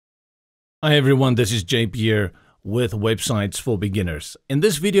Hi everyone, this is JP here with Websites for Beginners. In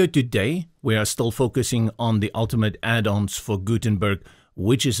this video today, we are still focusing on the ultimate add-ons for Gutenberg,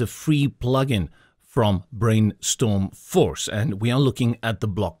 which is a free plugin from Brainstorm Force, and we are looking at the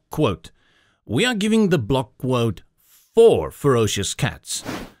Blockquote. We are giving the Blockquote 4 ferocious cats.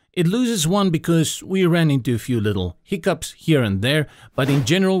 It loses one because we ran into a few little hiccups here and there, but in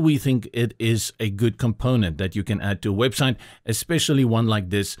general we think it is a good component that you can add to a website, especially one like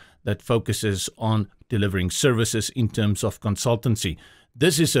this that focuses on delivering services in terms of consultancy.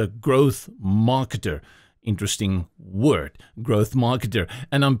 This is a growth marketer. Interesting word, growth marketer.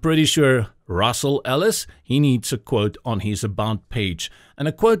 And I'm pretty sure Russell Ellis, he needs a quote on his About page. And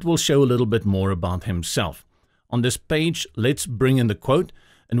a quote will show a little bit more about himself. On this page, let's bring in the quote.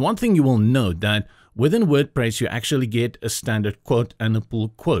 And one thing you will note that within WordPress, you actually get a standard quote and a pull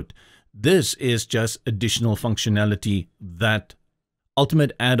quote. This is just additional functionality that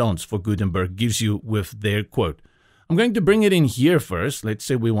Ultimate Add-ons for Gutenberg gives you with their quote. I'm going to bring it in here first. Let's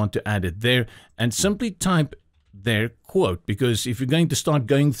say we want to add it there and simply type their quote, because if you're going to start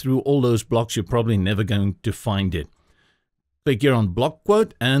going through all those blocks, you're probably never going to find it. Click here on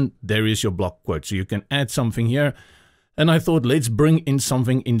Blockquote and there is your Blockquote. So you can add something here. And I thought, let's bring in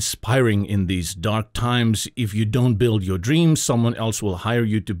something inspiring in these dark times. If you don't build your dreams, someone else will hire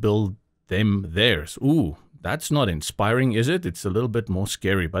you to build them theirs. Ooh, that's not inspiring, is it? It's a little bit more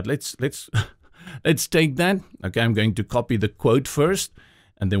scary, but let's take that. Okay, I'm going to copy the quote first,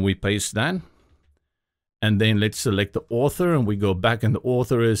 and then we paste that. And then let's select the author, and we go back, and the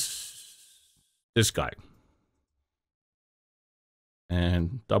author is this guy.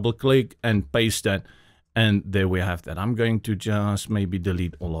 And double click and paste that. And there we have that. I'm going to just maybe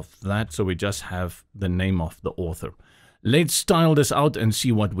delete all of that, so we just have the name of the author. Let's style this out and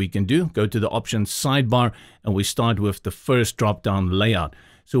see what we can do. Go to the options sidebar, and we start with the first drop-down layout.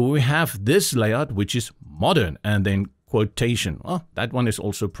 So we have this layout, which is modern, and then quotation. Well, that one is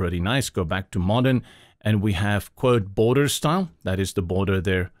also pretty nice. Go back to modern, and we have quote border style. That is the border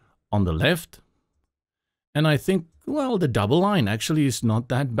there on the left. And I think, well, the double line actually is not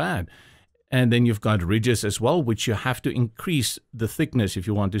that bad. And then you've got ridges as well, which you have to increase the thickness if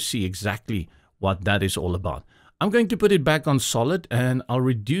you want to see exactly what that is all about. I'm going to put it back on solid and I'll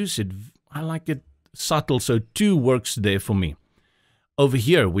reduce it. I like it subtle, so 2 works there for me. Over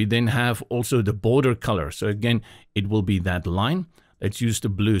here, we then have also the border color. So again, it will be that line. Let's use the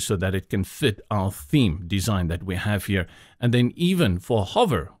blue so that it can fit our theme design that we have here. And then even for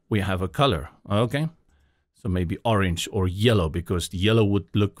hover, we have a color. Okay. So maybe orange or yellow, because the yellow would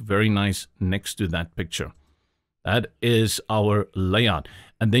look very nice next to that picture. That is our layout.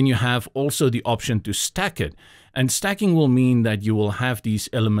 And then you have also the option to stack it. And stacking will mean that you will have these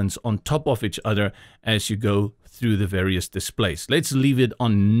elements on top of each other as you go through the various displays. Let's leave it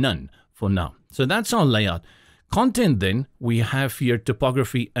on none for now. So that's our layout. Content then, we have here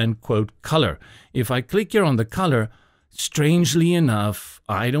typography and quote color. If I click here on the color, strangely enough,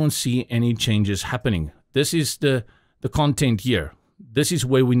 I don't see any changes happening. This is the content here. This is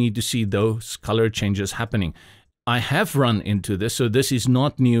where we need to see those color changes happening. I have run into this, so this is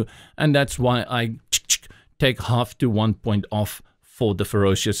not new, and that's why I take half to 1 point off for the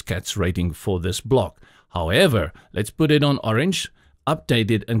ferocious cats rating for this block. However, let's put it on orange, update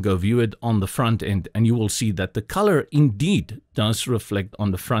it, and go view it on the front end, and you will see that the color indeed does reflect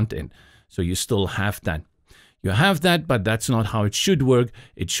on the front end. So you still have that. You have that, but that's not how it should work.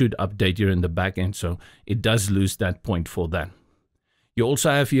 It should update here in the back end, so it does lose that point for that. You also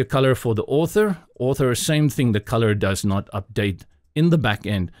have your color for the author. Author, same thing, the color does not update in the back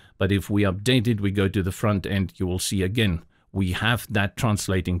end, but if we update it, we go to the front end, you will see again, we have that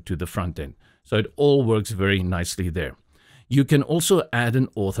translating to the front end. So it all works very nicely there. You can also add an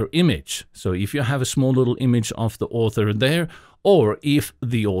author image. So if you have a small little image of the author there, or if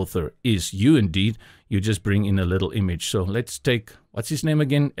the author is you indeed, you just bring in a little image. So let's take, what's his name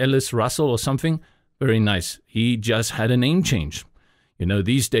again? Ellis Russell or something? Very nice. He just had a name change. You know,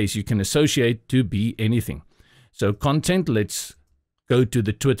 these days you can associate to be anything. So content, let's go to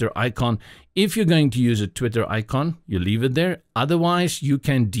the Twitter icon. If you're going to use a Twitter icon, you leave it there. Otherwise, you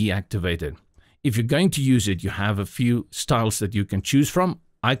can deactivate it. If you're going to use it, you have a few styles that you can choose from.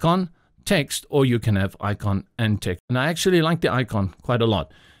 Icon, text, or you can have icon and text. And I actually like the icon quite a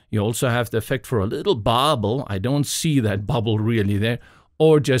lot. You also have the effect for a little bubble. I don't see that bubble really there,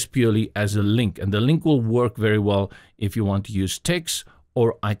 or just purely as a link. And the link will work very well if you want to use text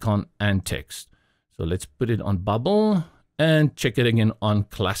or icon and text. So let's put it on bubble and check it again on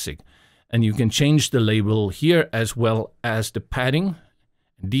classic. And you can change the label here as well as the padding.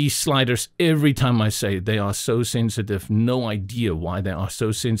 These sliders, every time I say, they are so sensitive. No idea why they are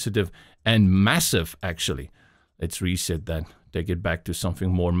so sensitive and massive, actually. Let's reset that. Take it back to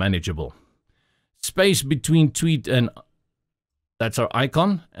something more manageable. Space between tweet and that's our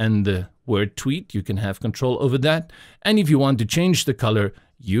icon, and the word tweet, you can have control over that. And if you want to change the color,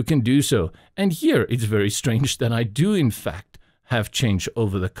 you can do so. And here it's very strange that I do in fact have change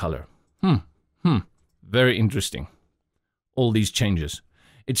over the color. Very interesting. All these changes.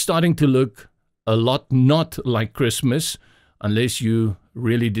 It's starting to look a lot not like Christmas, unless you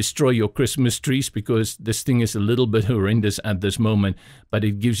really destroy your Christmas trees, because this thing is a little bit horrendous at this moment, but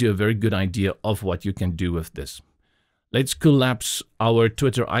it gives you a very good idea of what you can do with this. Let's collapse our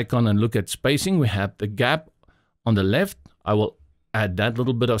Twitter icon and look at spacing. We have the gap on the left. I will add that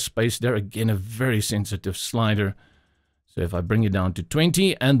little bit of space there. Again, a very sensitive slider. So if I bring it down to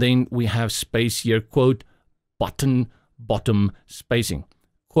 20, and then we have space here, quote, bottom spacing.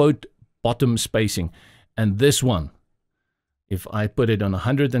 Quote, bottom spacing. And this one, if I put it on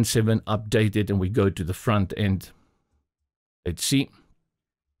 107, update it, and we go to the front end, let's see.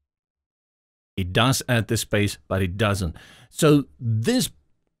 It does add the space, but it doesn't. So this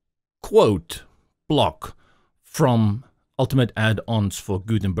quote block from Ultimate Add-ons for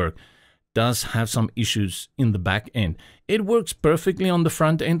Gutenberg does have some issues in the back end. It works perfectly on the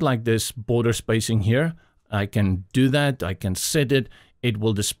front end, like this border spacing here. I can do that. I can set it. It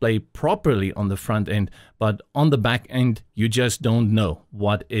will display properly on the front end, but on the back end, you just don't know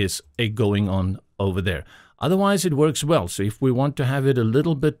what is going on over there. Otherwise, it works well. So if we want to have it a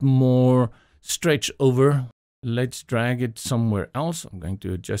little bit more stretch over, let's drag it somewhere else. I'm going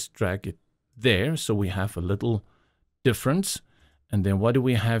to just drag it there, so we have a little difference. And then what do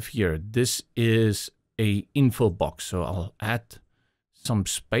we have here? This is a info box. So I'll add some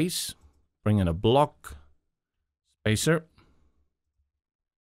space, bring in a block spacer.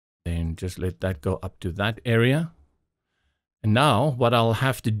 Then just let that go up to that area. And now what I'll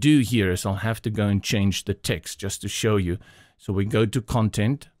have to do here is I'll have to go and change the text just to show you. So we go to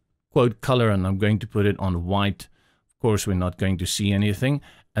content, quote color, and I'm going to put it on white. Of course, we're not going to see anything.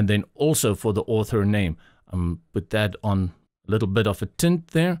 And then also for the author name, put that on a little bit of a tint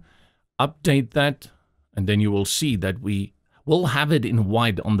there. Update that, and then you will see that we will have it in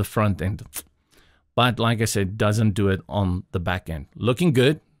white on the front end. But like I said, doesn't do it on the back end. Looking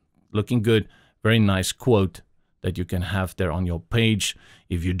good. Looking good. Very nice quote that you can have there on your page.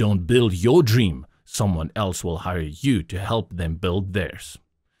 If you don't build your dream, someone else will hire you to help them build theirs.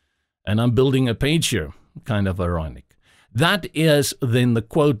 And I'm building a page here. Kind of ironic. That is then the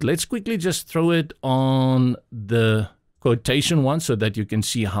quote. Let's quickly just throw it on the quotation one so that you can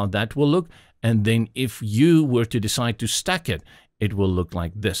see how that will look. And then if you were to decide to stack it, it will look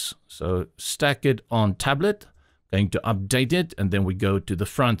like this. So stack it on tablet. Going to update it, and then we go to the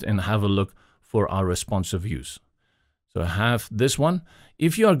front and have a look for our responsive views. So I have this one.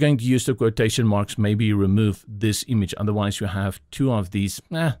 If you are going to use the quotation marks, maybe remove this image. Otherwise, you have two of these.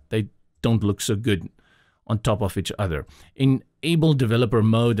 They don't look so good on top of each other. Enable developer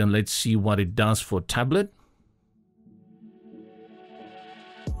mode, and let's see what it does for tablet.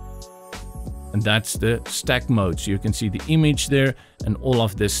 And that's the stack mode. So you can see the image there and all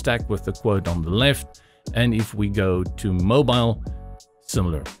of this stack with the quote on the left. And if we go to mobile,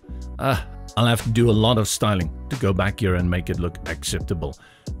 similar. I'll have to do a lot of styling to go back here and make it look acceptable.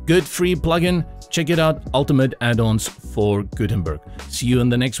 Good free plugin. Check it out. Ultimate Add-ons for Gutenberg. See you in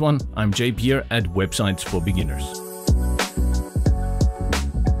the next one. I'm Jay Pierre at Websites for Beginners.